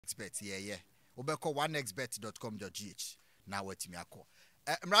1xbet yeah obeko 1xbet.com.gh na watimi akọ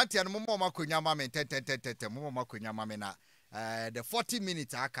mrantia no momo makonya mame 10 momo makonya mame na the 40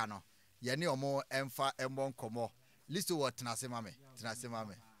 minutes aka no ye ne omo emfa embon komo listo what tenase mame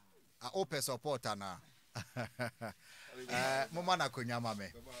open support na momo na konya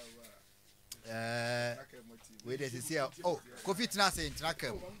mame we dey see coffee tenase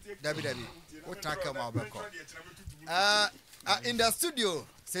intrakam dabi o trakam obeko in the studio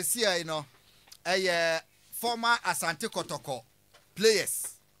sesia you know former Asante Kotoko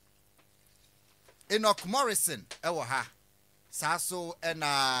players Enock Morrison ewo ha saso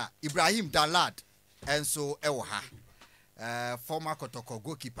na Ibrahim Danlad enso ewo ha former Kotoko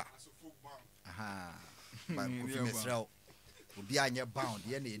goalkeeper aha ba Kofi Mesrel obi anye bound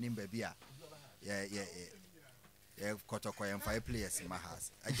ye na enim ba bia Kotoko and 5 players in my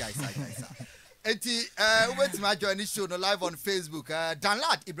house ajaisa enti ubetima join the show no live on Facebook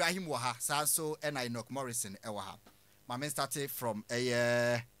Danlad Ibrahim waha saso na Enock Morrison ewo ha my started from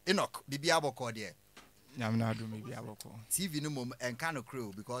Enock bibia boko there nyamna do me bibia boko TV no mom and kind of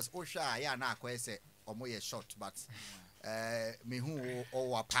crew because osha ya na akwa say omo ye short but me hu o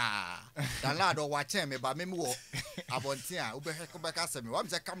wa pa Danlad o wa chen me ba me wo abontin a ubeka se me wa me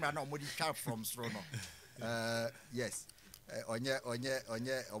camera na omo di twa from stro no yes onye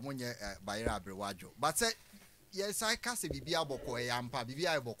omunye bayira abrewajo but say yes I can say bibia boko e ampa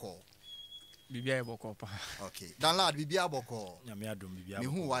bibia boko pa okay Danlad bibia boko nyame adom bibia me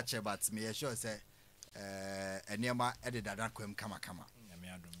hu watch but me sure say enema ededa kwam kama nyame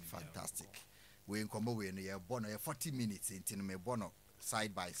adom fantastic we nkombo we no ye bono ye 40 minutes intino me bono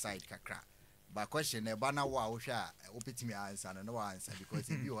side by side kakra but question e bana wa wo hwa opetimi answer no wa answer because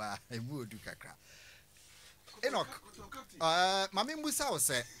if you are e mu odu kakra Enock mama musa wo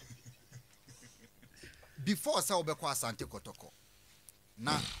say before say obekọ Asante Kotoko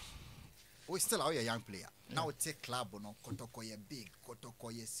na we still are a young player now we take club no Kotoko ye big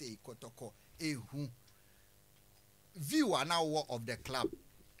Kotoko ye say Kotoko ehu viewer now of the club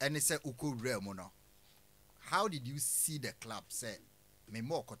and it say uko realm no how did you see the club say me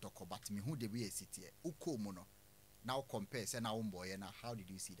more Kotoko but me who the way sit here uko mo no now compare say na boy na how did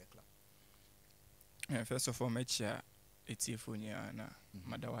you see the club? First of all, match it's Efonia na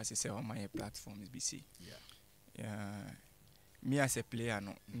madawasi say on my platforms BC. Me as a player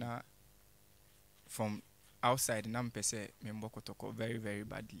no na from outside na mpese me mboko Kotoko very very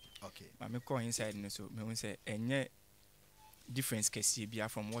badly. Okay. But me call inside no so me won say enye difference kesi bia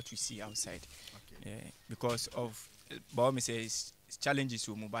from what you see outside. Okay. Because of but me say challenges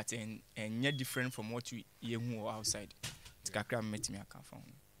we but enye different from what you hear outside. Tikakra metimi aka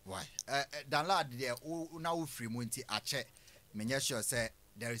found. Why? Danlad there now free munti ache menye sure say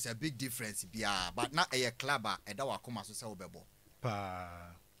there is a big difference bia but na a club e da wakoma so say obebo pa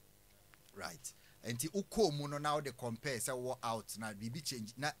right enti uko mu no now they compare say what out na bibi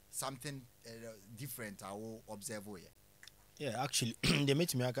change na something different I will observe here. Yeah, actually they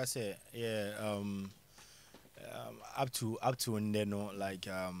made me aka say up to no like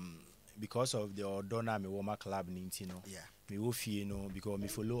because of the Odona me Woma club Nintino. Yeah. Me wofi no because me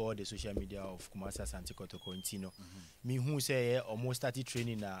follow all the social media of Kumasi Asante Kotoko Ntino. Me who say almost started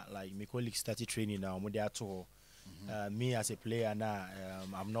training now, like my colleagues started training now, omo dey ato. Me as a player now,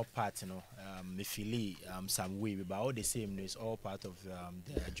 I'm not part, you know. Me feel some way, but all the same, it's all part of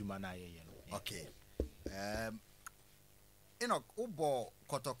the Jumana, you know. Okay. Enock, Obo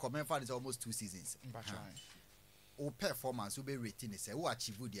Kotoko Memphis is almost 2 seasons. O performance will be rating say who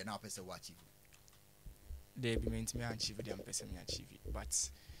achieve the now person who achieve. They be meant me achieve the person me achieve it, but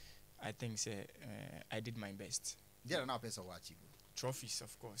I think say I did my best. There now person who achieve. Trophies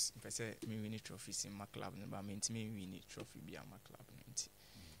of course. If I say me win trophies in my club, but meant me win trophy be my club.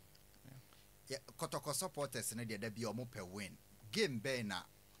 Yeah, Kotoko supporters na there be omo per win. Game be na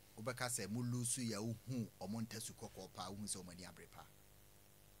obeka say mu lose ya hu omo ntesu kokko pa hu se omo ni abrepa.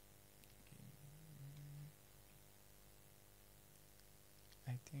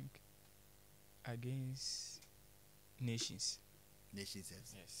 I think against nations. Nations,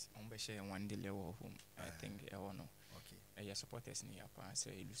 yes. On be share one day level home. I think I want no. Okay. Your supporters ni apa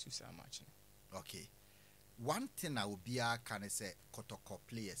say lose so much. Okay. One thing I will be can say Kotoko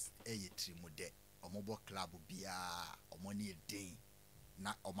players trimude omobo club bia omoni den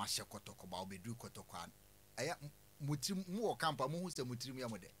na omashe Kotoko ba obedu Kotoko an. Aya mutrim mu o camp mu hu se mutrim ya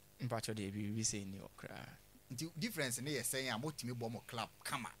mode. Mpacho dey be say ni okra. Difference ne saying I'm ultimate bomb club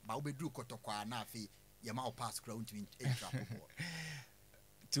kama ba obedu Kotoko na afi ye ma pass crowd to football.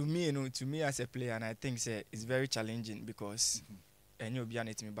 To me as a player, and I think say it's very challenging because and you'll be an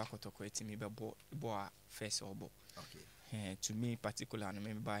me back Kotoko me be bo first or bo. Okay. to me particular, no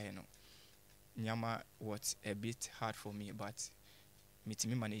member no. Nyama was a bit hard for me, but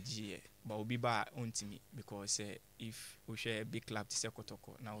me manage it. But we be back on to me because if we share a big club to say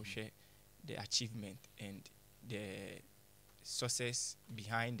Kotoko, now we share the achievement and the success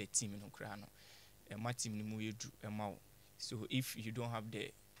behind the team in Ukraine. My team ni mu yedu emao. So if you don't have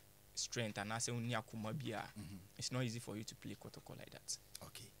the strength and as it's not easy for you to play Kotoko like that.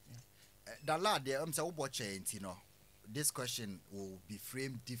 Okay. Yeah. Danlad, this question will be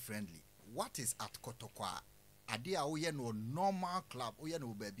framed differently. What is at Kotoko? Adia oye no normal club, oye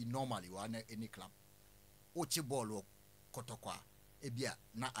no baby normally one any club. Ochi ball or Kotoko. Ebia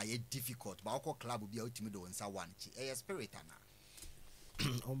na aye difficult, but our club will be ultimate on sa one. A spirit ana.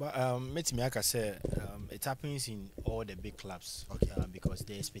 It happens in all the big clubs, okay. Because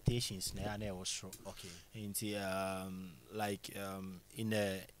the expectations now was strong. Okay.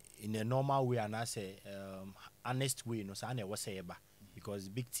 In a normal way, and I say honest way, no, so was say because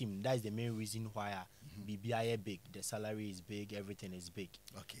big team, that is the main reason why BBI big, the salary is big, everything is big.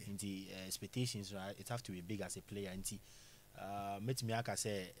 Okay. In the expectations, right, it have to be big as a player. And Metimiaka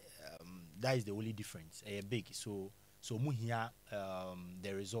say that is the only difference. Big, so muhia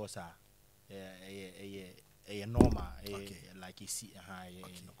the results are normal, okay. Like you see,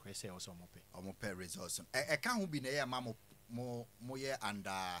 okay. Also mope results. I can't be near mamo more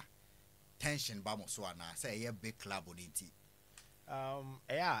under tension. Bamo so na say a big club on it.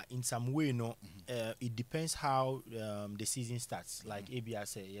 Yeah, in some way, no. It depends how the season starts. Like ABR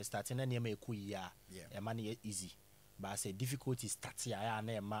say, you're starting a near year, money easy. But I say difficulty starts here, I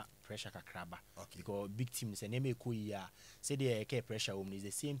pressure kakraba. Okay. Because big teams and name year say they care pressure is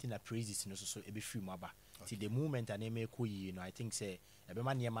the same thing that praises so a bit free maba. See the moment and name I think say every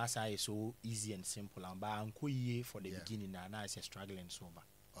man near massa is so easy and simple and by for the beginning and now it's struggling sober.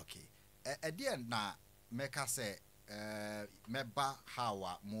 Okay. At the end now make us say meba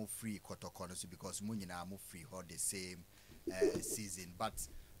how more free Kotoko because Munina move free all the same season. But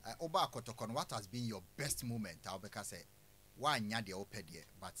Oba Kotoko, what has been your best moment? I'll say one year they opened here,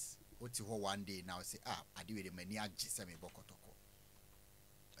 but one day now say I do it many G7 Kotoko.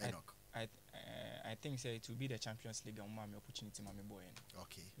 Enock. I think say it will be the Champions League and my opportunity my boy.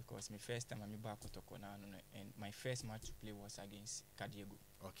 Okay. Because my first time I'm back Kotoko now and my first match to play was against Kadiego.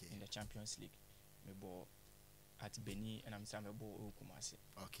 Okay. In the Champions League. My boy at Beni and I'm saying my boy One-Kumasi.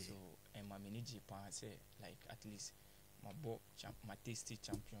 Okay. So and my manager say like at least my tasty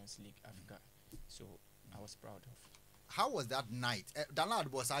Champions League Africa. So I was proud of. How was that night?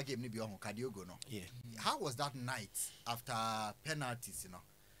 Danlad was our game on Kadiego, no? Yeah. How was that night after penalties,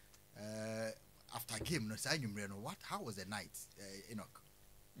 after game, no? What? How was the night, Enock?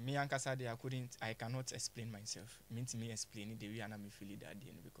 Me and Kasade, I cannot explain myself. Me explain it the way I feel it that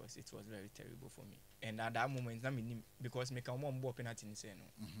day because it was very terrible for me. And at that moment, because me can one more penalty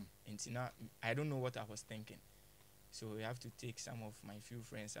and I don't know what I was thinking. So we have to take some of my few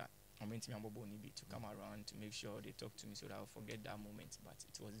friends to come around to make sure they talk to me so that I'll forget that moment. But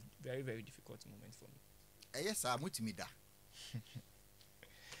it was a very, very difficult moment for me. Yes, I'm multimedia.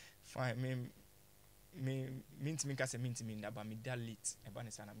 Fine, me kase me but me that late. Me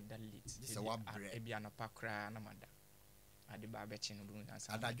that late. This is a one bread. ABN Ghana namada. Ade ba be chi no do na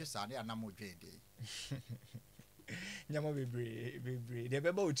and I just said na mo dwe dey. Nyama bebre. The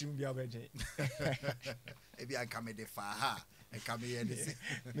beba otim bia beje. Ebi an come dey fa ha. E come here this.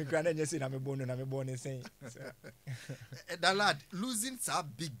 Me granda just say na me born saying. Danlad, losing a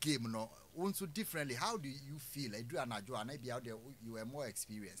big game no. Also differently. How do you feel? I do anajo and maybe out there you were more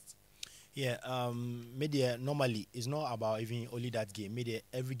experienced. Yeah, media normally it's not about even only that game. Media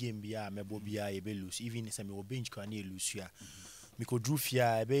every game be lose. Even if me bench can lose here. Me could drew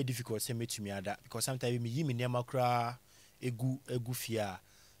fear very difficult say me to me that because sometimes me yimi nema kra egu fear.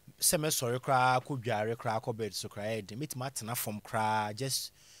 Seme sorry kra ko dware kra ko bed so kra me matena from kra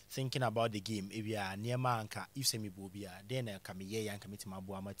just thinking about the game. If you are near manka, if semi bobia, then I come here and commit my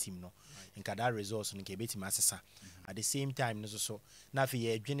boama team no. And that results in Kebeti Massasa. At the same time, so now for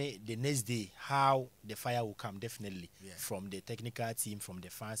the next day, how the fire will come definitely from the technical team, from the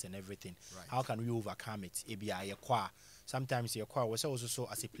fans and everything. Right. How can we overcome it? Sometimes your choir was also so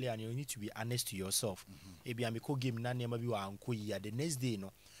as a player, and you need to be honest to yourself. Maybe I'm a game none maybe the next day,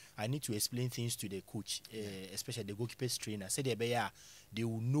 no. I need to explain things to the coach, especially the goalkeeper's trainer. Say they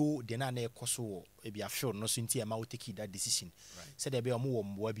will know the nane koso maybe I feel no so I will take that decision. Say they be more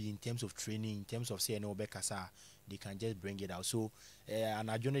in terms of training, in terms of saying no bekasa they can just bring it out. So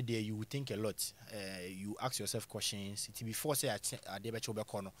an journey there, you will think a lot. You ask yourself questions. Before say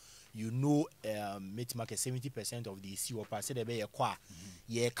you know, make 70% of the sea or say the qua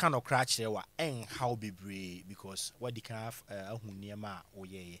yeah cannot crash there and how be brave because what they can have oh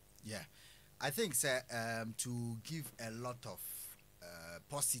yeah. I think sir, to give a lot of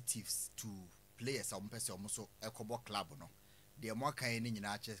positives to players also a club no the more kind in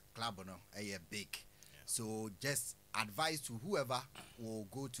club no a big. So just advice to whoever will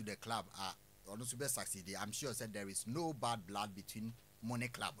go to the club or not to be succeed. I'm sure said there is no bad blood between money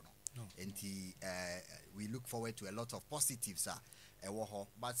club no. And we look forward to a lot of positives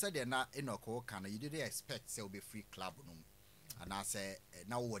but said they're not Enock can you didn't expect say will be free club no. And I say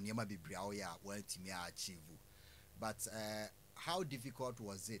now when you might be want to achieve. But how difficult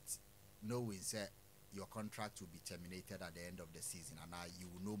was it knowing that your contract will be terminated at the end of the season and now you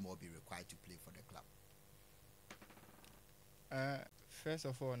will no more be required to play for the club? First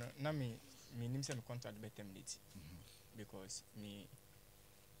of all, na me name say my contract be terminated because me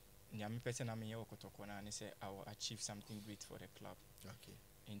person na me here Kotoko na and say I will achieve something great for the club. Okay.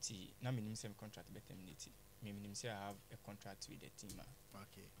 Enti na me name say my contract be terminated. Me name say I have a contract with the team.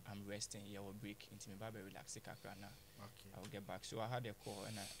 Okay. I'm resting here or break into me baby relax now. Okay. I will get back. So I had a call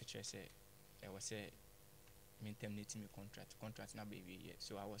and I say I was say me terminating my contract na baby yet.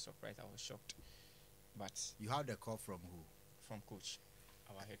 So I was surprised, I was shocked. But you had a call from who? From coach,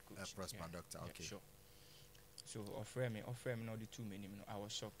 our head coach. Prosper doctor. Okay. Yeah, sure. So offer me no the 2 minutes. I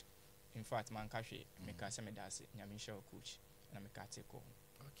was shocked. In fact, man, kashi me ka say me das nyamisha coach and me ka take call.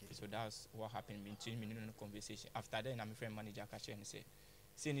 Okay. So that's what happened between me in the conversation. After that, my friend manager kashi and say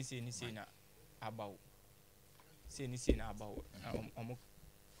na about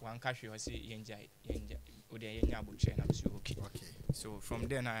one kashi was say yenja ode yenya buche na so okay. Okay. So from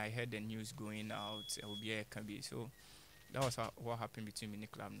then I heard the news going out. Obi can be so. That was what happened between me and the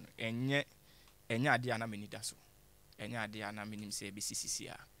club. Enya adi ana meni daso. Enya adi ana meni say BCCC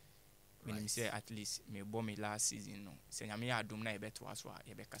a. Meni say at least me bought me last season no. Say nyame ya adom na ebe to aso a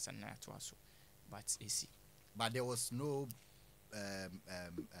ebe kasa na to aso. But AC. But there was no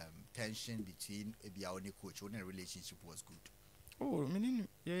tension between Ebia and coach. Only relationship was good. Oh, meaning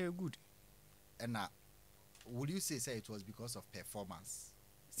yeah, good. And would you say it was because of performance?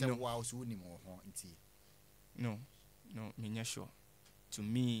 No. No, me not sure. To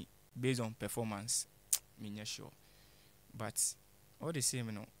me, based on performance, me not sure. But all the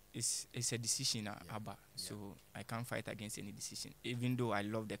same, it's a decision Abba. So I can't fight against any decision. Even though I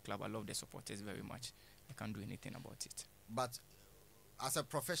love the club, I love the supporters very much. I can't do anything about it. But as a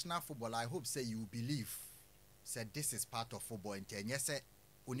professional footballer, I hope say you believe say this is part of football and yes say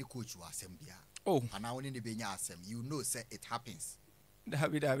only coach you assembly. Oh, and now only the benya assembly. You know say it happens.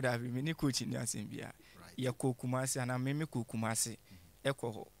 David, many coaching assembly. Ya Kumasi and I meme Kumasi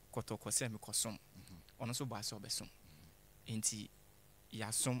eko Kotoko se me kosom ono so ba so besom enti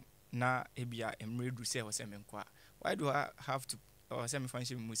ya som na ebia emre du se o se me nkwa why do I have to or se me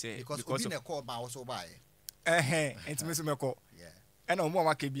function mu say because of call ba also buy enti me so me ko and o mo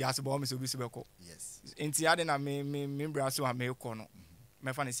maka bia so ba me so bi so be ko yes enti ade na me bra so ha me ko no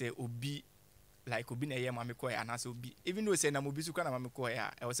me fa ne say obi like obi na ye ma me ko ya na so obi even though say na mo bi su ka na ma me ko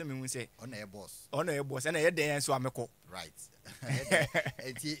ya e wo say me hu say on a boss and ye den so ameko right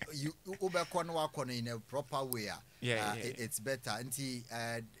you over in a proper way it's better and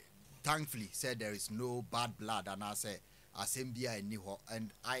thankfully said there is no bad blood and I say assembly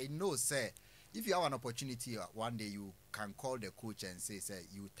and I know say if you have an opportunity one day you can call the coach and say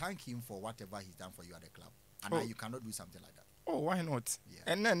you thank him for whatever he's done for you at the club and now you cannot do something like that. Oh, why not?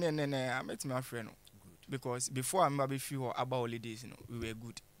 Yeah. And then I met my friend. Good. Because before I'm maybe few about holidays, we were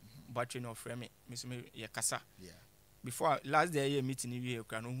good. But you know, friend me kasa. Yeah. Before last day a meeting we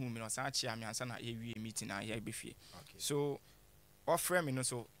can know whom me say chia me answer na we meeting na here be fie. So our friend me no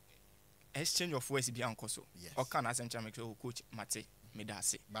so exchange of words be anko so. O can asencha me coach Mate me da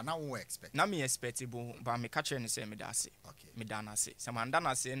say. But now we expect. Na me expectable but me catch and say me da say. Okay. Me da na say. Some and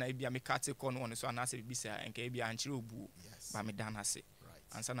na say na e bia me catch ko no so na say bi say enka e bia anchire obu. But me da na say.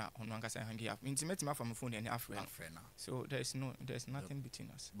 Right. And so now on one can hang up. Intimate my from phone and friend. So there's nothing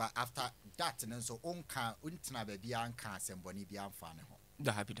between us. But after that and so on can untina baby an can semboni bi amfa ne ho.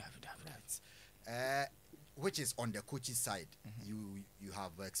 David. Right. Which is on the coach's side. You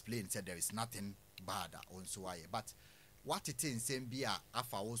have explained said there is nothing bad on so why. But what it is same be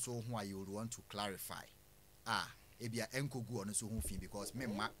afa also who you would want to clarify. Ebia enkogu on so hu fin because me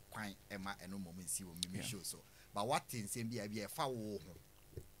ma kwan ema eno moment si wo me show so. But what thing same be a fa wo ho.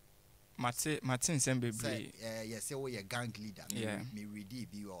 Martin Sembe yes, say we a gang leader. Me ready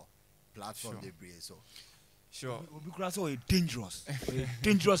be your platform the so. Sure. Because a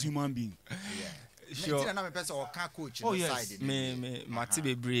dangerous human being. Yeah. Sure. Coach oh yes. side Me Mati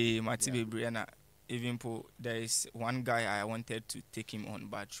Bebre and even po there is one guy I wanted to take him on,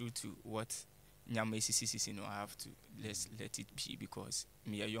 but true to what Nyame CCC, I have to let it be, because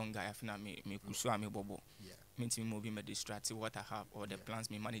me a young guy, after me kusua me bobo. Yeah. Means me moving me distracted what I have or the plans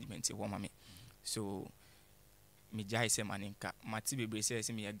me management say me. So me jai say maninka. Mati Bebre says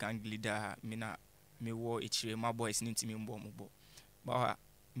me a gang leader, me wo ichire my boys ninti me mbo. But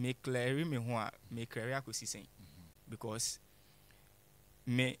me clear me ho me career ko sisen, because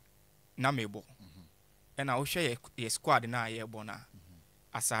me na me bo. And I will share a squad na ye bona.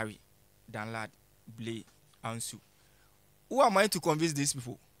 Asari, Danlad, Blay, Ansu. Who am I to convince these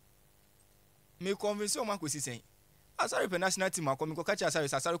people? Me convince you, man, ko sisen. Asari pe national team ko me ko catch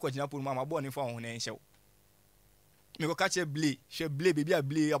Asari ko jina pulu mama born for on enche. Me ko catch Blay, she Blay baby a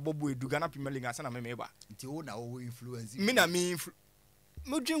Blay abobo edu Ghana Premier League asana me ba. Nti wo na wo influence. Me na me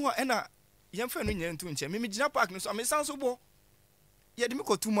dream ho na yemfa no nyen to nche. Me jina park no so me san so bo. Ye de me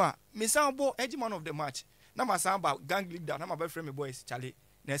ko tuma. Me san bo edge man of the match. Na ma san ba gang leader na ma be friend me boys Charlie.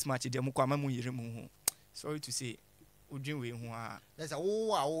 Next match de mo kwa ma mu yire mu ho. Sorry to say udwin we ho a. Yes,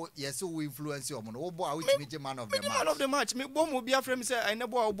 wo yes wo influence you mo. Wo bo a ultimate man of the match. Man of the match. Me bo mo bia friend me say I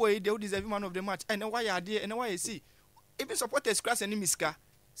never a boy they deserve man of the match. I know why you there, and why you see. Even supporters crash any miska.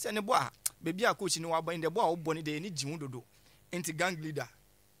 Say ne bo a baby a coach ni wa ban the bo a wo boni dey ni jimu dodo. Enti gang leader.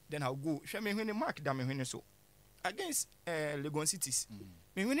 Then I'll go. Hwe me hwene mark da me hwene so. Against Legon Cities.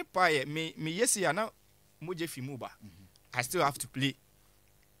 Me hwene paye me yesi ya na moje fi mu ba. I still have to play.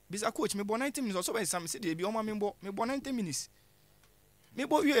 Bisa coach me bo 90 minutes or so by some say dey be o ma me bo 90 minutes. Me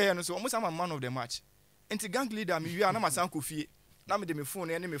bo wie no so almost am man of the match. Enti gang leader me wie na ma san ko fie. Na me de me phone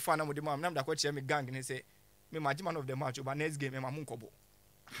ne me fan na mo de ma da ko che me gang ne say me man of the match but next game me ma mu nkobo.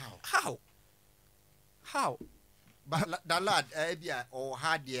 How? But that lad bia or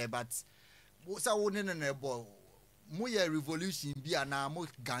hard there, but so wo ne ne bo mo ye revolution bia na mo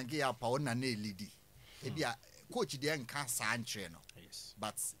gange apa o na leadi. Bia coach dey nka sa antre no. Yes.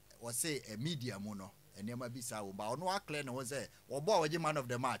 But we say a media mo no enema bi sa wo ba ono akle no say wo bo we man of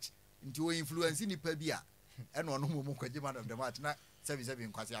the match nti wo influence ni pa bia e no no mo kwaje man of the match na 77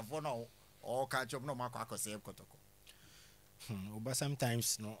 nkwase afo no o ka chop no makwa akose Kotoko. But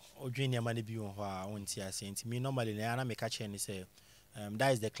sometimes no odwin ya mane bi won ho a wonti ase nti me normally na me catch any say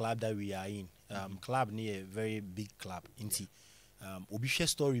that is the club that we are in. Club near a very big club nti obi share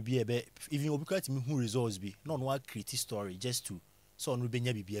story bi ebe even obi kwati me who results bi no no create story just to so no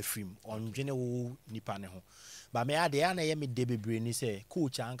benya bibia frame on dwene wo nipa ne ho but me ade ya na ye me de bebre ni say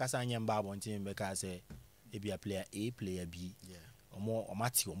coach ankasa anyem ba abontin be ka say e bia player A player B omo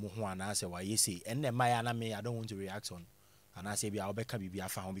omati omo ho ana say wa yesi enne ma ya na me I don't want to react on and I say bia obeka bibia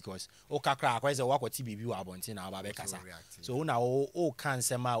fa ho because o kakra akwa say wakoti bibi wa abontin na ba be kasa so una o kan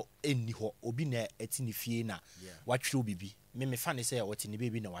say ma enni ho obi na eti ni fie na watwiro bibi me fa ne say wati ni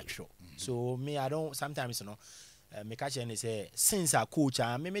baby na watwiro so me I don't sometimes you know me catch any say since a coach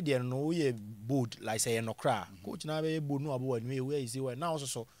me there no we bold like say Enock coach na be bold no abo anyway where is it now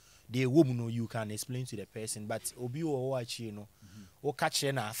so the woman no you can explain to the person but obi o watch you know o catch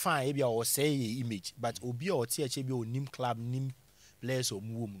na fine e bia o say image but obi o tie che bi o nim club nim players o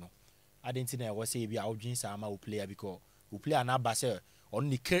mu no identity na o say bia o dwin sa ma o player because o player na ba say on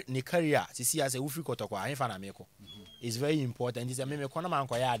ni career sisi as e ufri Kotoko ahefa na me ko it's very important this me ko na man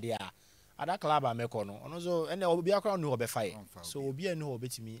ko ya ade a ada club ameko no ono so ene obi akwa no obefai so obi ene ho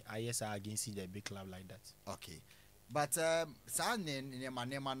betimi ayesa against the big club like that. Okay, but sa ne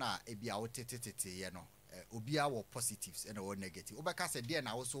manema na ebia wotetete ye no obi awo positives and or negative obeka se de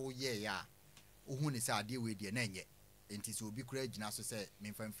na wo so ye ya ohu ni sa ade we de na enye enti so obi kura gina so say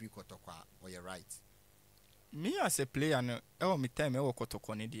memfa free Kotoko or you right. Me as a player no e me time e wo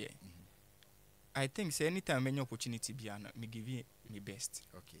Kotoko ne de I think say anytime any opportunity be me give you my best.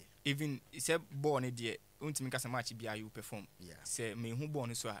 Okay. Even say born a dear, until me match be you perform. Yeah. Say me who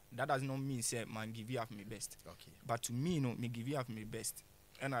born so that does not mean say man give you up my best. Okay. But to me no me give you up my best.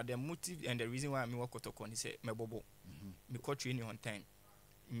 And the motive and the reason why me work Kotoko is say me bobo. Me coach training on time.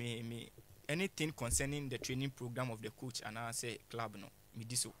 Me anything concerning the training program of the coach and I say club no me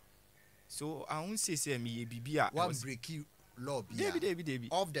do so. So I won't say me bibia one breaky law David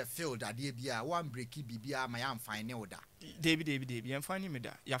of the field that they be one breaky bibia my am finding order. David I'm finding me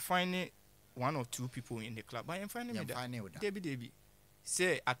that you're finding one or two people in the club. I am finding me that David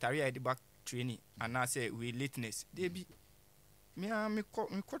say atari I the back training and I say we lateness David me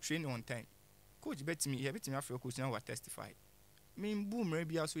coach training on time. Coach bet me after coach now what testify. Me boom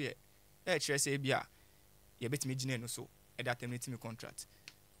maybe also ye say you bet me gene no so at that time me contract.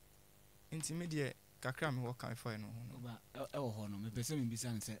 Intermediate kakra me work for no Oba no me pese me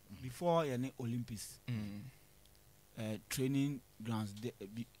bisa say before any Olympics training grounds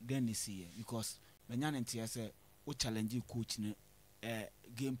then this year because menya ntia say o challenge coach ne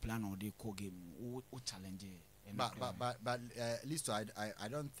game plan or the core game o challenge but at least I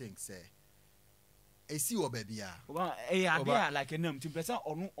don't think say AC or baby like a name to person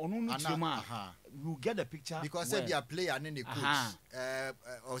or you get the picture because say be a player and the coach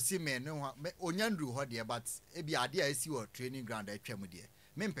or see me no onyandru ho there but e be ade AC or training ground e twam there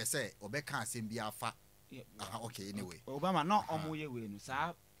me mpese obeka asem bi afa okay anyway Obama no omoye we no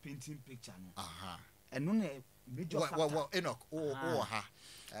sa painting picture no and no major well Enock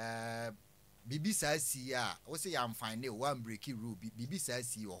bibi sa si a wo say am find one breaking rule bibi sa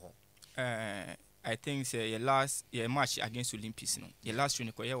si wo I think say your last match against Olympics no your last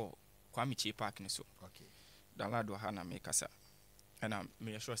training ko ye wo Kwame Park ne so okay Danlad do ha na me kasa and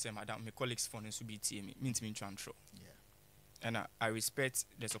me sure say madam my colleagues for no so be tie me ntimi ntwa ntro and I respect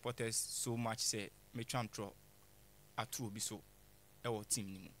the supporters so much say me twa ntro atu obi so e wo team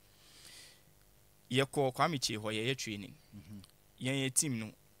ni mu ye ko Kwame ho ye training ye team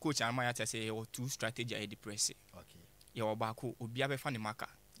no coach Amaya say ye two strategy I depress okay ye wo ba ko obi abefa ne maka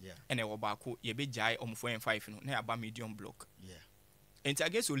and e wo ba ko ye be jai omfo en 5 no na aba medium block and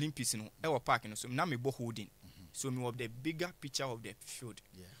against Olympics no e wo park no so na me bo holding so me of the bigger picture of the field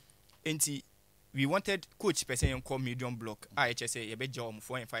and we wanted coach person en call medium block IHS ye be jai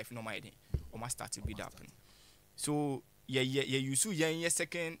omfo en 5 no my den o ma start to build up so ye use ye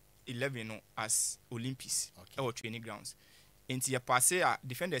second 11 no as Olympics our training grounds and ye pass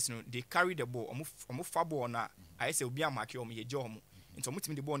defenders no they carry the ball omo fa ball na I say obi amake omo ye jomo into omo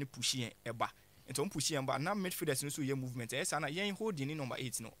timi the ball ni push yen eba into omo push yen ba na midfielders no so ye movement yes na yen holding in number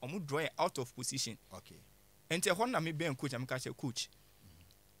 8 no omo draw out of position okay and ho na me ben coach am ka say coach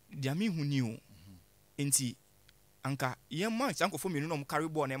dia me hu ni o enti anka ye match anko for me no omo carry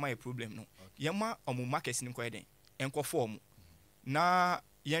ball na my problem no ye ma omo markets ni ko eden enko form na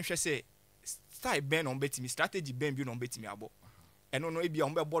yen hwe say style ben on betimi strategy ben bi on betimi abo eno no e bia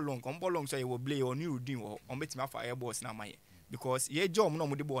on be ball long so ye wo play on new routine on betimi afa air balls na maye because ye job no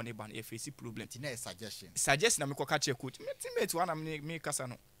mo de ball ne ba na face problem ti na suggestion na me ko catch coach me teammate wana me kasa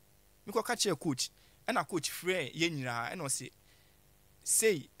no me ko catch coach and a coach friend ye nyina eno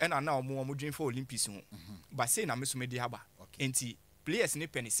say and na mo dream for Olympics ho but say na me so me de aba enti players ne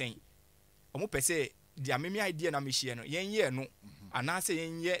penny sen omo pese dia me idea na me share no yen ye no ana say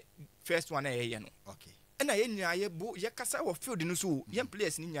yen ye first one ye no okay and na yen nya ye bo ye kasa wo field no so yen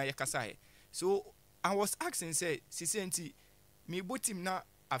players ni nya ye kasa so I was asking say enti me bo team na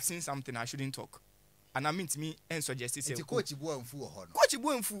I've seen something I shouldn't talk and I mean to me and suggest say coach bo amfu ho no coach bo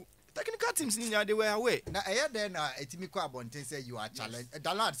amfu technical teams ni nya they were away na then etimi ko abonten say you are challenge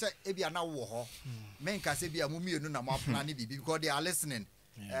Danlad say e bia na wo ho men ka say bia mu mienu na mo plan bibi because they are listening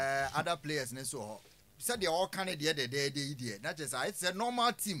other players ne so ho said they all can the not just it's a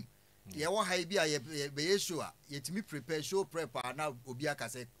normal team ye wo high bia ye be show yetimi prepare show prep na obi aka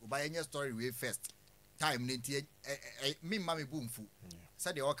say oba yenye story we first time nti me mama bumfu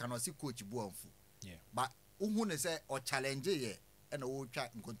said they all can see coach buamfu but uhu ne say o challenge ye na wo twa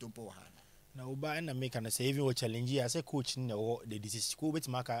nkontompo ha na oba na make and say even o challenge as a coach na the decision ko beti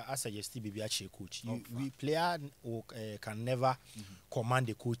maka as suggest be a coach we player can never command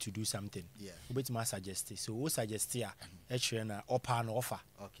the coach to do something beti ma suggest so we suggest here e na offer no offer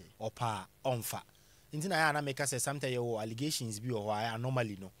okay offer onfa intina ya na make say sometimes your allegations be or why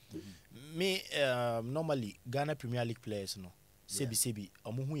normally no me normally Ghana Premier League players no sebi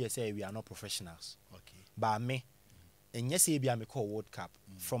omo hu ye say we are not professionals okay but me and yes, I call World Cup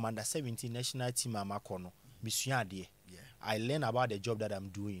from under 17 national team. I learn about the job that I'm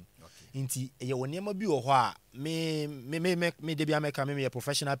doing. Inti you will never be me a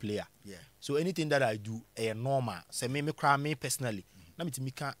professional player. So anything that I do, a normal. Say me cry me personally. Na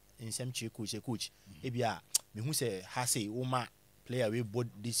me can in some coach. Ebia me who say say Oma player we both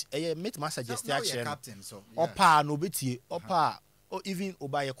this. Make my suggestion. Captain so. Opa no beti opa or even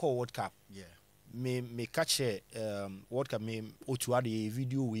oba you call World Cup. Me catch what can me otua the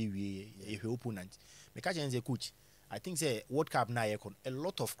video we opponent me catch and say coach I think say World Cup na a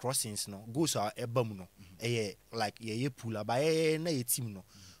lot of crossings no goes are ebam no like ye pull up by na team no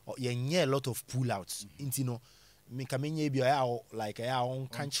or ye a lot of pull outs into no me kamenye bi like on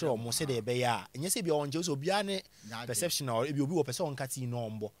country or mo say the be ya and say be on just obia ne perception or e bi obi wo person kati no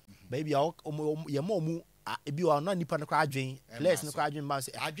ombo baby ye mo mu ebi wa na nipa no kwa adwen players no kwa adwen ba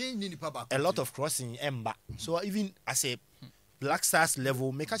say adwen ni nipa ba a lot of crossing emba so even as a Black Stars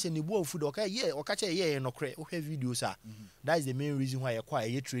level make catch any boy food okay or catch no cre o videos that is the main reason why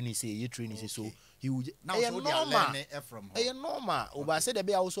you training say so he would now so they are learning from her. Normal. Oba said the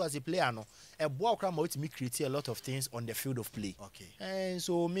be also as a player no. A boy come out to me create a lot of things on the field of play. Okay. And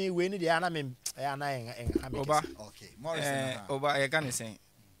so me when the ana me Oba. Okay. Morrison. Oba I can say.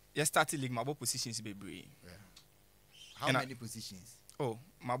 You started league my positions be brave. How many positions? Oh,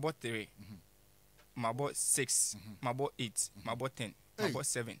 my bought 3. My bought 6. My bought 8. My bought 10. My bought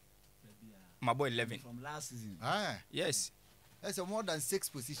 7. My bought 11. From last season. Yes. That's more than 6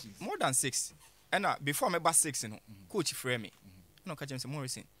 positions. More than 6. And before I about 6, you know, coach frame me. No, catch him say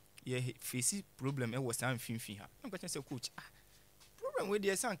Morrison. Yeah, face problem. It was time fin. No, catch him say coach. Problem with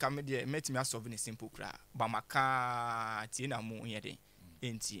the son come there met me solving a simple cry. But my car tina mo here then.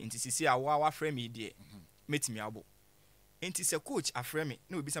 Enti see our frame me there. Met me abo. Enti say coach a frame me.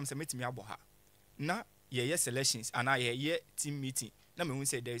 No, be some say met me abo ha. Na yeah selections and yeah team meeting. Na me who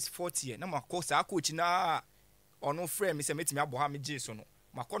say there is 40 year. Na my coach our coach na or no frame me say met me abo ha me Jason no.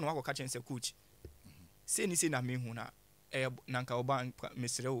 My corner wa catch him say coach. Say ni say na me hu na nanka oba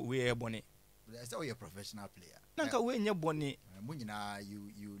mesre we e bone. That's how you're a professional player. Nanka we nye bone. Munyina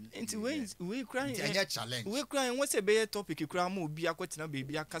you Enti we crying. It's challenge. We crying what say be topic kura ma obi akwatina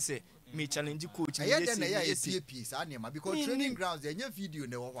baby aka say me challenge coach. I hear then ya PAP sa na because training grounds there video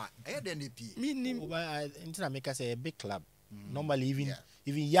na wo wa. I hear then PAP. Me nim Intina make us a big club. Normally even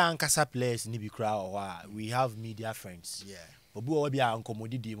young kasa players ni be crowd or we have media friends. Yeah. Obi o bia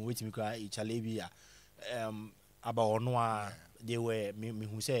nkomodidi mo wetimi kra e chale bia about ono a they were me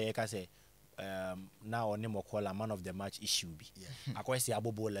who say e ka say now on mo call a man of the match issue bi. Akwesi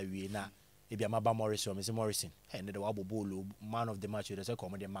abobola wi na e bia maba Morrison me say Morrison he ne de abobolo man of the match they say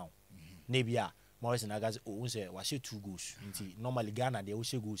come the man. Na bia Morrison agazi o say wa she 2 goals. Nti normally Ghana they o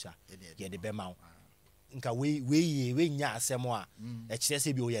she goals a ye de be man. Nka we nya asem a e kire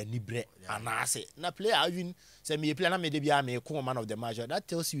se bi o ya nibre anase na player even say me play na me de bia me come man of the match that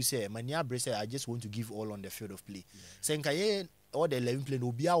tells you say mania brace I just want to give all on the field of play say nka ye all the 11 play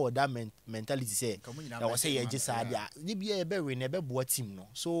no bia or that mentality say that was say ye just dia ni bia e be win e be bo team no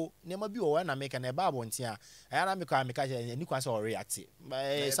so nema bi o na make na ba abonti a ya na me ka ni kwa say o react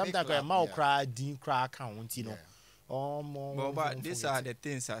sometimes I ma cry din cry account you know. But these are the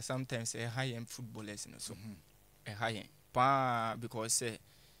things that sometimes a high-end footballers, you know, so a high-end. Because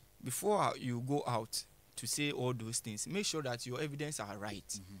before you go out to say all those things, make sure that your evidence are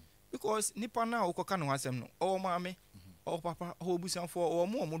right. Because nipa na okokano hasem no, oh mama, oh papa, oh busan for or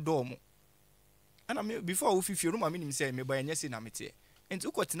mo domo. And I mean before if you room me say me buy nyese na mete. And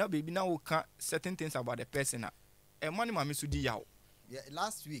ukotina baby now can certain things about the person. E money mama sudi yawo. Yeah,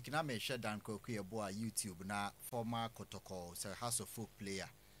 last week na me share Dan Koko boy YouTube na former Kotoko so House of Folk player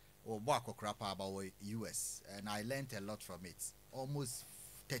or boy Kokrapa about US and I learned a lot from it. Almost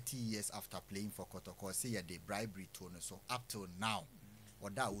 30 years after playing for Kotoko, say the bribery tone so up till now or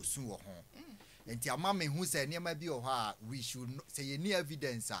that will soon home. And your mommy who said near maybe or her we should say any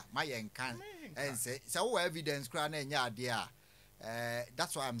evidence my can and say so evidence crown and yeah dear.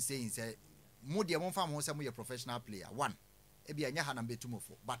 That's why I'm saying say more dear one farm who a professional player. One ebi anya ha number 2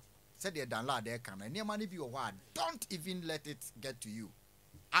 mofo but said the Danlad there can near money be or don't even let it get to you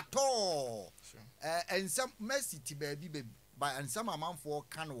at all. And some mercy baby by and some amount for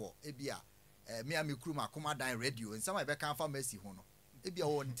canwo ebia me am kruma kuma dan radio and some I be can for mercy hono ebia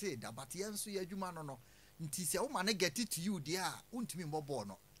won te da but yenso ye adwuma no nti se wo ma na get it to you there untimi mbobo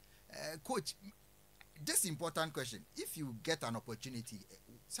no coach this important question if you get an opportunity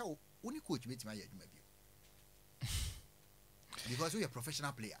so only coach meet my adwuma bi because we are a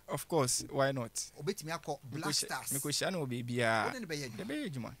professional player. Of course, why not? Obetimi akọ Black Stars. Because I know baby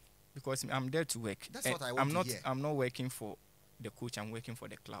because I'm there to work. That's what I want to hear. I'm not working for the coach, I'm working for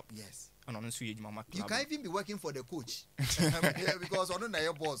the club. Yes. And honestly, you can't even be working for the coach. Because I don't know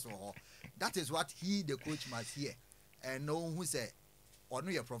your boss. That is what the coach must hear. And know who say, or know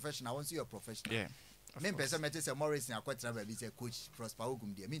you're professional, I want to see you're professional. Yeah. Men person mete say Morrison akwatra ba bi say coach Prosper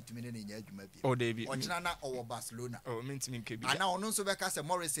Ogum dia mean to me na nya adwuma bi. Oh David. Ochina na owo Barcelona. Oh mean to me ke bi. Ana ono nso be ka say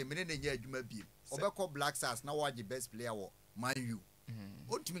Morrison me na nya adwuma bi. Obekọ Black Stars na waje best player wo Man U.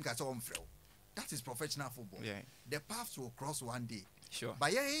 Ontumi ka say omfrɛ. That is professional football. Yeah. The paths will cross one day. Sure.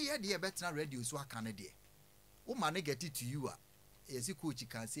 But yeah dey better radio so aka na dey. O man get it to you a. Yes coach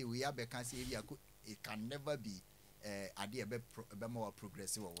can say we have can say it can never be ade be more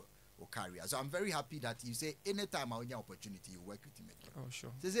progressive or career. So I'm very happy that you say anytime I have an opportunity, you work with me. Oh,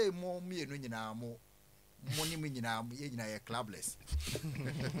 sure. Say more me no nyina mo money me nyina ye nyina clubless.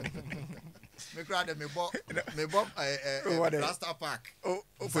 Me crowd me bo Rasta Park. Oh,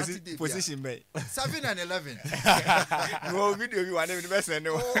 position me. 7 and 11. No video you want the best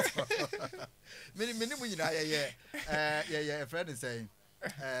no. Me nyina yeah, a friend is saying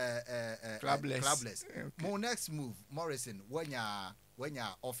clubless. Okay. My next move, Morrison, when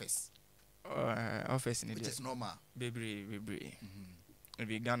your office. Office in Which is normal. Baby.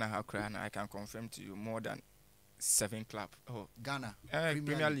 If Ghana Accra, I can confirm to you more than 7 clubs. Oh, Ghana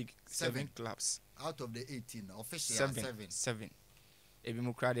Premier League 7 clubs out of the 18. Officially 7. If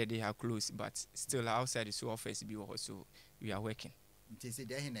you crowded, they are close, but still outside the office be also we are working. They say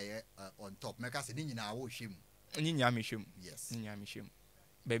they're on top. Make us in our shim. Yes.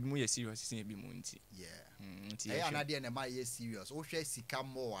 Baby, we are serious. Yeah. I am not there. Serious. Oh, she come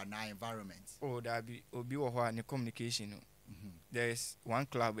more in our environment. Oh, that be the communication. There's one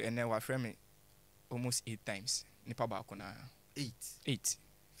club and then we frame almost 8 times. Nipa ba kona 8. It's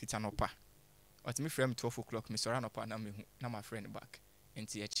an upper. But me frame 12 o'clock. Me surround upper na my friend back. And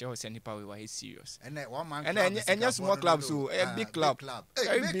see a chair send nipa we were serious. And then one man. And then small club so a big club.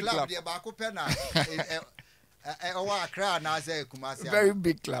 Big club. They back up na. Accra na say Kumasi. Very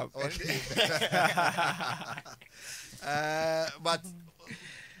big club. But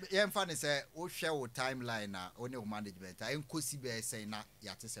yeah, funny say we share our timeline na only management. I nkosi be say na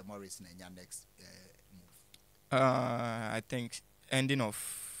yate say Morrison and your next move. I think ending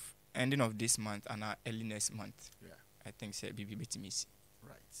of this month and early next month. Yeah. I think say BB miss.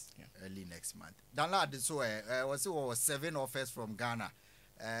 Right. Yeah. Early next month. Danlad so was 7 offers from Ghana.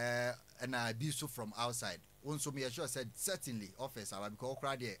 And Bisu from outside. Also me sure said certainly offers because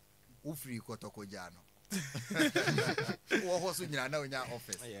crowd there free Kotoko jano.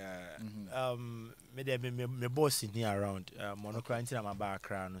 Me boss in here around monocranting am about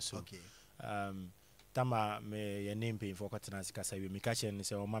Accra no so. Okay. Tama me your name paying for Kotanasi kasa we me catch and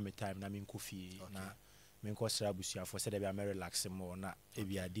say o ma me time na me nkofi na me nko sra busia for say dey be relax more na e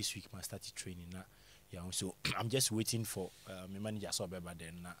be this week my start training na yeah so I'm just waiting for my manager so be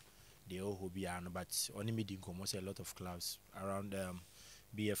then na they all be an but only me didn't come say a lot of clubs around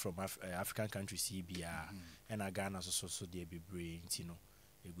be from African countries CBR and Ghana so they be brave you know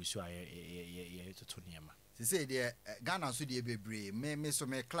e go so to niema they say there Ghana so they be brave me so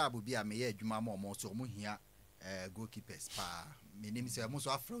me club be a me adwuma mo so mo hia goalkeepers pa me name say mo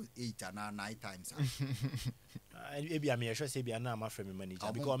so afro 8 and 9 times maybe I may sure say be na my friend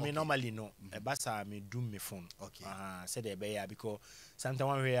manager because me normally no basa me do me phone okay said e be because sometimes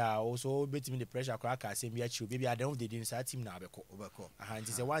one way also bet me the pressure crack say me achieve baby I don't dey inside team na obeko and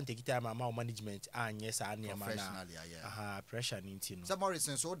say one take time my management yes and professionally pressure ninti no so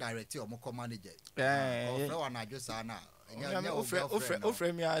Morrison so director or mo manager one na just na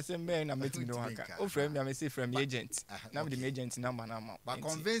offer me as a man na meeting no haka offer me am say from agent na the agent number na ma but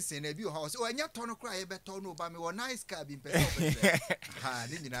convincing e bi o house o anya turn cry e better no ba me one nice car be person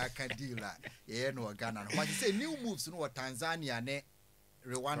ni na can deal la no Ghana no but you say new moves no Tanzania ne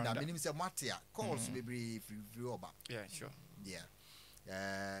Rwanda meaning say matia calls be free over yeah sure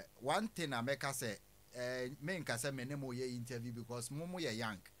yeah one thing I make say me nka say me nemo ye interview because mo ye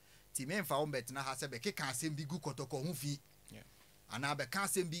young ti me mfa on bet na ha say be ke kan sem bi gu Kotoko hu fi yeah ana be kan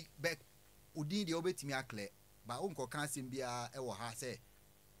sem bi be udin de obetimi akle ba onko kan sem bia e wo ha say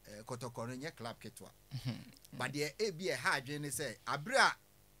Kotoko no nye club ketwa but the be a ha adwene say abra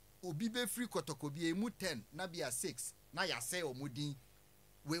obi be free Kotoko bi emu 10 na bia 6 na ya say omudin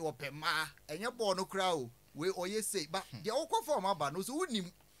we opema enye ball no kra o we oye say but the okwo form aba no so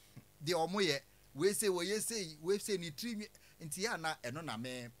unim the omoye we say we say ni trim nti ya na eno na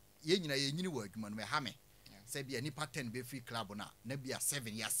me ye nyina ye nyini wa adwuma no me ha me say bia nipa 10 be free club na bia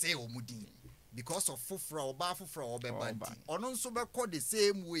 7 ya say omudin because of fufra obebanti ono nso be call the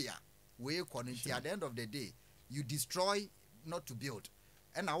same way we connect at the end of the day you destroy not to build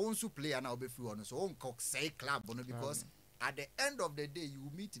and I want to play and I'll be free on so on say club because at the end of the day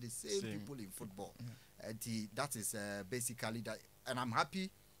you meet the same people in football and that is basically that and I'm happy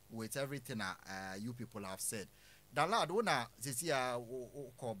with everything you people have said. Danlad when this year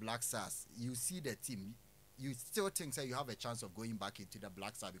call Black Stars you see the team you still think say you have a chance of going back into the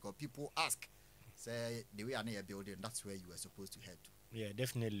Black Stars because people ask say the way I near building that's where you were supposed to head to. Yeah,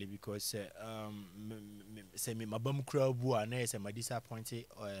 definitely because say me mabam krabu and say my disappointed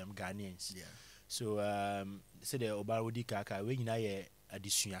Ghanaians. Yeah. So say the Obarodi kaka we nyina ye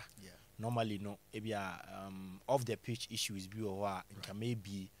adisua. Yeah. Normally no ebia off the pitch issues bi o wa nka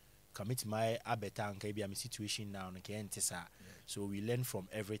maybe commit my abeta nka ebia my situation now nka entisa. So we learn from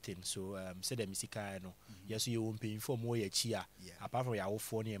everything. So say the misika no yes you won't pay for more chia apart from your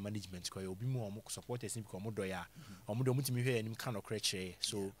phone and management because you'll be more supporters because more doya or more don't me any kind of crutch.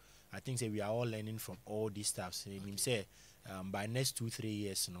 So I think say we are all learning from all these stuff. So him say by next 2-3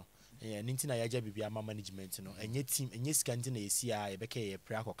 years no nintina ya ja bibia ma management no enye team enye sika ntina esia e beka ye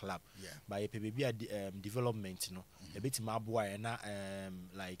pre club ba ye pe bibia development no e betima aboa na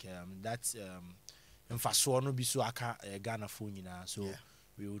like that mfaso no bi so aka Ghana fo nyina so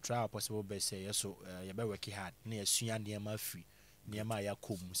we will try our possible best say so you be work hard na yasua niema free niema ya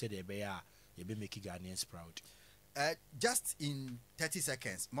kom say de be ya you be make Ghanaians proud. Just in 30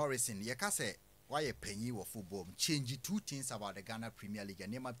 seconds, Morrison, you can say why a penny of football change 2 things about the Ghana Premier League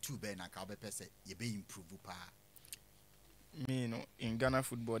and name up 2 ben and Kabe Pese, you be improve. Me, no, in Ghana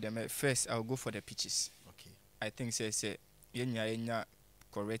football, first I'll go for the pitches. Okay. I think say yenya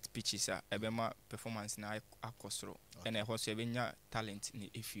correct pitches are ebema performance na akosro and I also yenya talent ni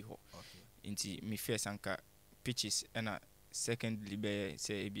efi ho. Okay. Inti me first anka pitches and secondly be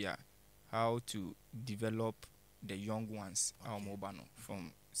say ebia how to develop the young ones our mobile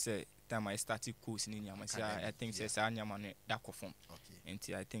from say time I started course in Yamasa. I think say Sanyama that form. Okay. And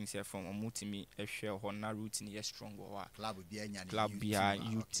I think say from Omutimi a share Hona route in strong or club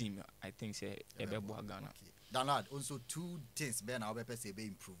you team. I think say Ebebo Ghana. Danlad, also 2 things Ben our say be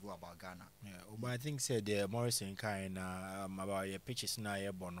improve about Ghana. Yeah, but I think say the Morrison kind about your pitches na ye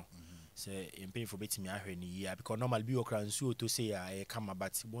bono. Say in pay for betting me ahwe year because normal be okra nsu to say I come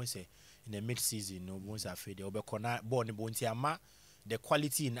but once say in the mid season no once afraid they be corner ball ni bonti ama the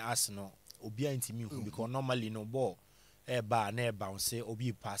quality in us no obi antimi hu because normally no ball ba na bounce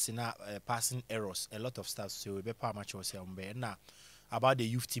obi passing errors a lot of stuff so we be pa match ourselves na about the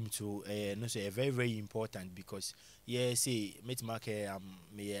youth team to no say very very important because say make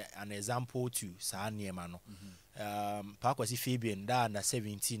me an example to sa niema no Pakwasi Fabian da under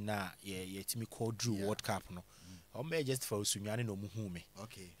 17 na ye timi call Drew World Cup no o just for Sunyane no muhu me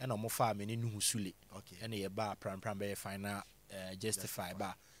okay and o mo fa me ne nuhu sule okay and ye ba pram be final justify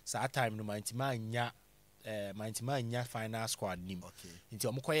ba sa time no mantima nya final squad nim nti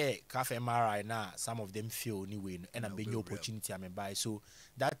o mo koye cafe MRI na some of them feel anyway and am be new opportunity am buy so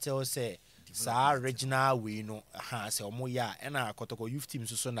that tells say sa regional we no say o mo ya and Kotoko youth team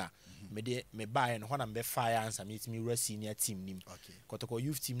so na me buy and when I'm be fire answer meet me senior team nim Kotoko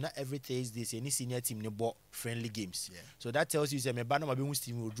youth team na every Thursday say any senior team ne bo friendly games so that tells you say me ba na be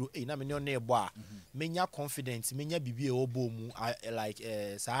team odro na me ne bo a me nya confidence me nya bibi e obo mu like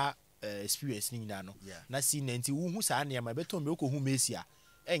sa experience ni nyina no na see nanti wo hu sa na ma beto me ko hu mesia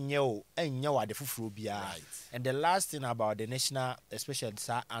enye wa de fufuro bia and the last thing about the national especially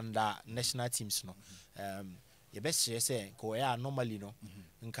sa under national teams no ye best say ko ya normally no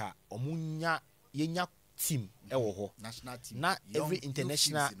nka omunya yenya team e wo ho national team na every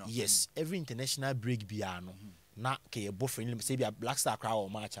international every international break bia no na ke ye bo friendly say bia Black Star crowd or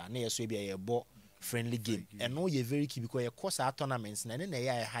match na ye so bia ye bo friendly game and no ye very key because ye course our tournaments na na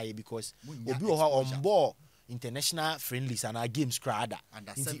ye high because obi o on board international friendlies and our games crowd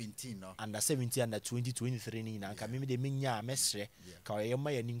under 17 no under 17 under 20 23 ni na nka me de menya mesre ka ye ma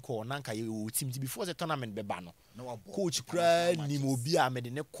ye ninko na nka ye team before the tournament be ba no coach kra ni mo bi a me de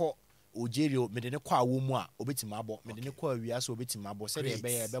ne ko Ojerio me de ne kwa wo mu a obetima abo me de ne kwa awia so obetima abo se de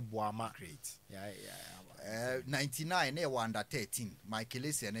be bo ama 99 they were under 13 Michael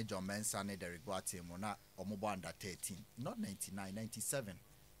Essien and John Mensah and Derek Boateng na omobo under 13 not 99 97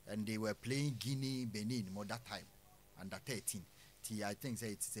 and they were playing Guinea Benin more that time under 13 I think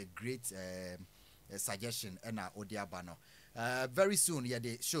it's a great suggestion and Odiabano very soon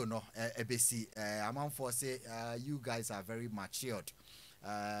the show no ABC I'm for say you guys are very matured.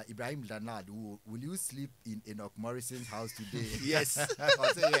 Ibrahim Danlad, will you sleep in Enock Morrison's house today? Yes.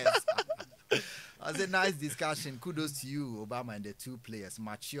 I'll say yes. It was a nice discussion. Kudos to you, Obama, and the 2 players,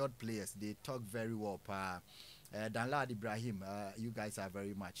 matured players. They talk very well. Danlad, Ibrahim, you guys are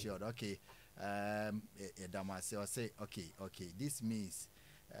very matured. Okay. I'll say, okay. This means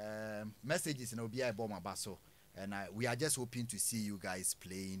messages in Obia Boma Basso. And we are just hoping to see you guys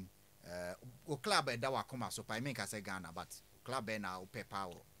playing. Club at Dawakoma, so I make us a Ghana, but club now pay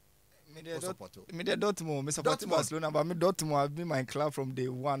power. Me de Dortmund, me support Barcelona, but me Dortmund have been my club from day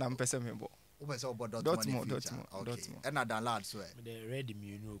one. I'm person member. Dortmund. Okay. And I done lad swear. Me de ready me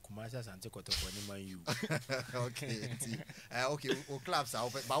you know Kumasi Asante Kotoko ni man you. Okay. Okay. O clubs are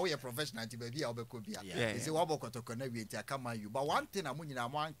open, but we are professional. Baby, I'll be cool. Yeah. You see what about Kotoko na we enter come you. But one thing I'm going to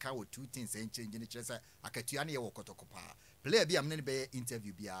one car with 2 things and change in the chest. I can tell you what Kotoko pa. Player be I'm not be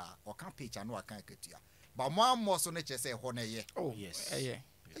interview be or can't pitch. I know I can't get you. But one more so nature say honor ye. Oh yes. Yeah.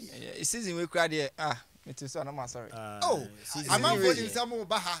 Season we cried here. It is so I'm sorry. I'm not going some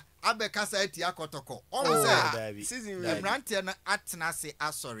baha. Abekasa etia Kotoko. Almost season we rantia na atna say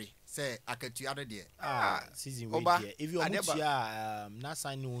sorry. say akatua no de season we there if you omutua na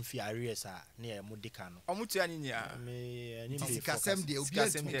sign no fi arrears na modika no omutua ni nya me ni sikasem de obi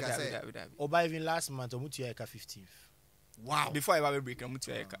atumi ka say oba even last month omutua eka 15th. Wow. Before I break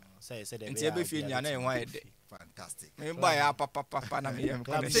omutua eka say that nti ebe fi nya na e wan ede fantastic me buy papa na me yam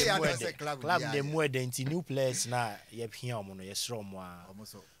club de mo de nti new players na ye hia omo no ye sro mo a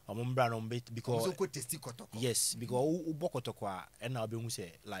omo mbra no because so ko testi Kotoko yes because u Kotoko a na obehu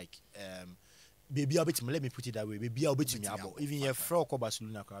say like baby obetimi let me put it that way baby obetimi abo even ye fro ko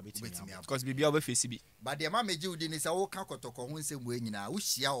Barcelona ko obetimi because baby obefesi bi but the ma meji udi ni say wo ka Kotoko ho nsem we nyina wo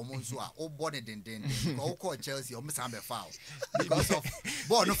hia omo nso a wo bo ne denden ko wo call Chelsea omo san be foul because of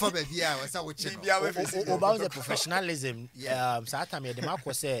ball no for baby a we say wo che about the professionalism sa time ye de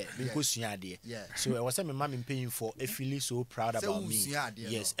makọ say me ko sua ade so I was say me ma me paying for I feel so proud about me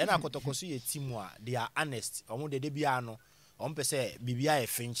yes and Kotoko so ye team a they are honest omo de bia no ompese bibia e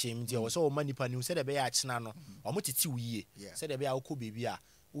finchim nti o so o manipa ni se de be ya chena no o motiti wiye se de be ya okọ bibia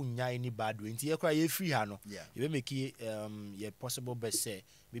unya any bad way nti ye kra ye free ha no ye be make ye possible best say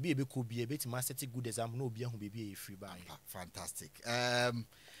bibi e be ko bia betima set good example no obi ahu bibi e free by fantastic.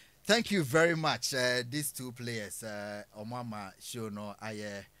 Thank you very much these two players omama show no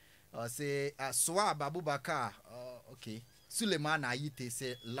I say Swab Abubakar okay Suleiman Ayite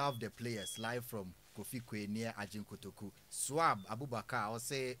say love the players live from Kofi Kwe near Ajin Kotoko. Swab Abubakar, I'll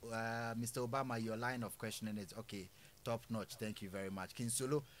say, Mr. Obama, your line of questioning is okay, top notch. Thank you very much.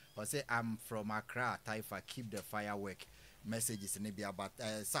 Kinsolo, I'll say, I'm from Accra, Taifa. Keep the firework messages in Libya, but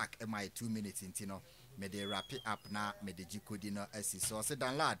sack my 2 minutes in Tino. May they wrap it up now. May the Jiko dinner SC. So I said,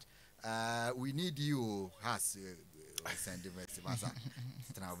 Danlad, we need you. Has send the message.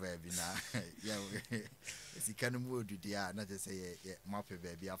 Now, baby, now, yeah, you can move to the not just say, yeah, mappy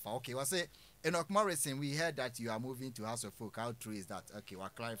baby. Okay, what's it? Enock Morrison, we heard that you are moving to House of Folk. How true is that? Okay, we'll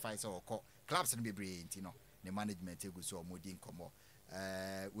clarify. So, clubs and be brilliant, you know, the management go so moody komo.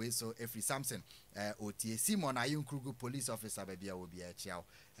 We so every Samson, OTA Simon, Ayun Krugu police officer, baby, will be a chow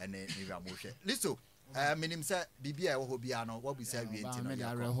and then maybe I'm motion. Listen, minim say, Bibia will be what we say, we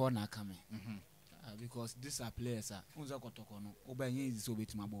are coming. Because these are players, Unza Kotoko, Obanyi is so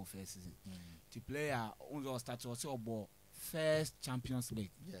bit my ball first season. The player, Unza starts also ball. First Champions League,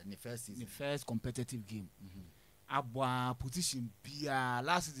 the first season, the first competitive game. Abwa position bia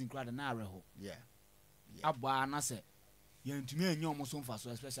last season crowd na reho. Abwa na say yentumi enyo mo so so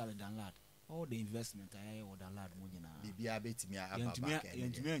especially Danlad. All the investment I or Danlad mo nyina. Bibia betimi ababa.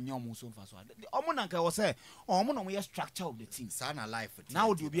 Yentumi enyo mo so so. Omo na nka wo say omo na mo ye structure of the team. Sana life.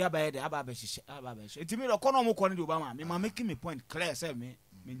 Now do bia ba the ababa hihye. Etimi ro kono mo kono de Obama. Me ma making me point clear say me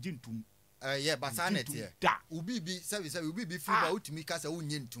njintum. Yeah, but Sanet here. Ubi service ubi be free out to me cause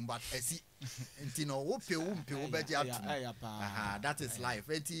unyin tum but esi ntino wope obeji up. That is life.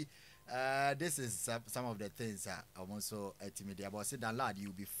 This is some of the things I'm also timid about. Say Danlad,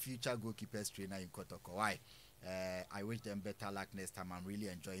 you'll be future goalkeepers trainer in Kotoko. Why? I wish them better luck next time. I'm really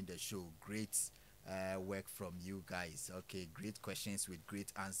enjoying the show. Great work from you guys. Okay, great questions with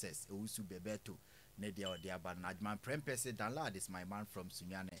great answers. Usu bebeto nedia or dia but Najman Prempe said Danlad is my man from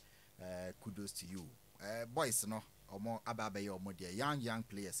Sunyane. Kudos to you. Boys, no, or more ababe or more dear young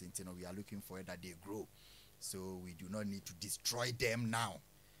players in we are looking for it that they grow. So we do not need to destroy them now.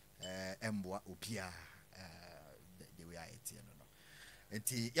 Mbwa upia the way I no.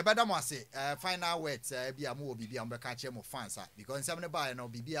 Yabadamo say final words be a more bibi amber catch mo fans because some buy no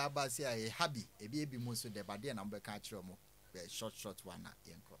bibi aba say a hobby a baby most of the body and amber catch mo short one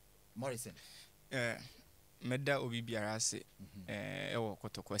yenko. Morrison. Meda obi biara se ewo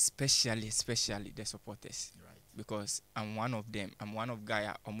Kotoko especially the supporters, right? Because I'm one of them. I'm one of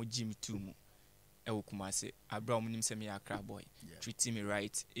guy omo Jimmy Tumu ewo Kumasi abra omo nim se me Accra boy treating me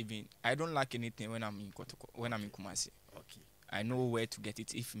right. Even I don't lack anything when I'm in Kotoko, when I'm in Kumasi. Okay, I know where to get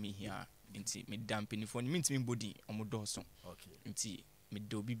it if me here inti me damping for means me body omo doso. Okay, inti me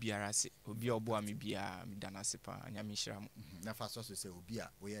do obi biara se obi obo me bia me dana se pa anya me hira mo na fa so say obi a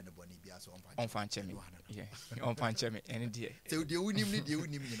we ye ne boni bia so on fan cheme yeah on fan cheme any day so de unim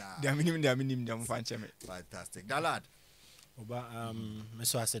nyina de minim de on fan cheme. Fantastic. Danlad oba me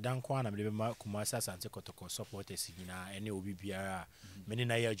so asedan kwa na me be ma Kumasi Asante Kotoko supporters nyina ene obi biara me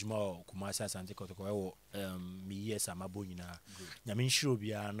na ye adwuma Kumasi Asante Kotoko e wo me years amabo nyina nyame nhiro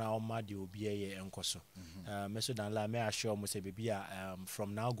biara na o ma de obi ye enkoso me so Danlad me assure mo say baby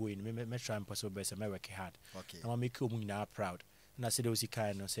from now going me try impossible best me work hard na make omu nyina proud na say those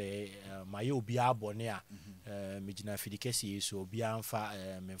kind no say my obi abone a me gina fidikesi so obi amfa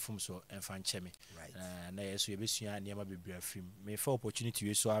memfum so emfa ncheme na yeso yebesua niam bebre afim me for opportunity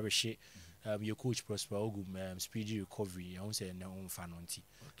we so ahwe your coach Prosper Ogum speedy recovery I won't say no on fan on tea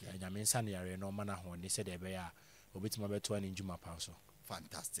nyame nsa ne yare no mana ho ne said e be ya obetima beto an njuma pa so.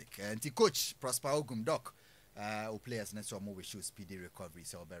 Fantastic. And the coach Prosper Ogum doc players na so mo we show speedy recovery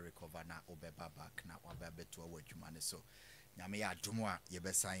so be recover na obe back na obe beto adwuma ne so nyame ya adumo a ye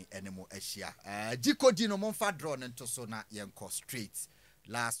be sign enemo ahia Gikodi no monfa draw ne nto so na yenko straight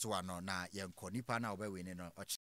last one no na yenko nipa na obe win no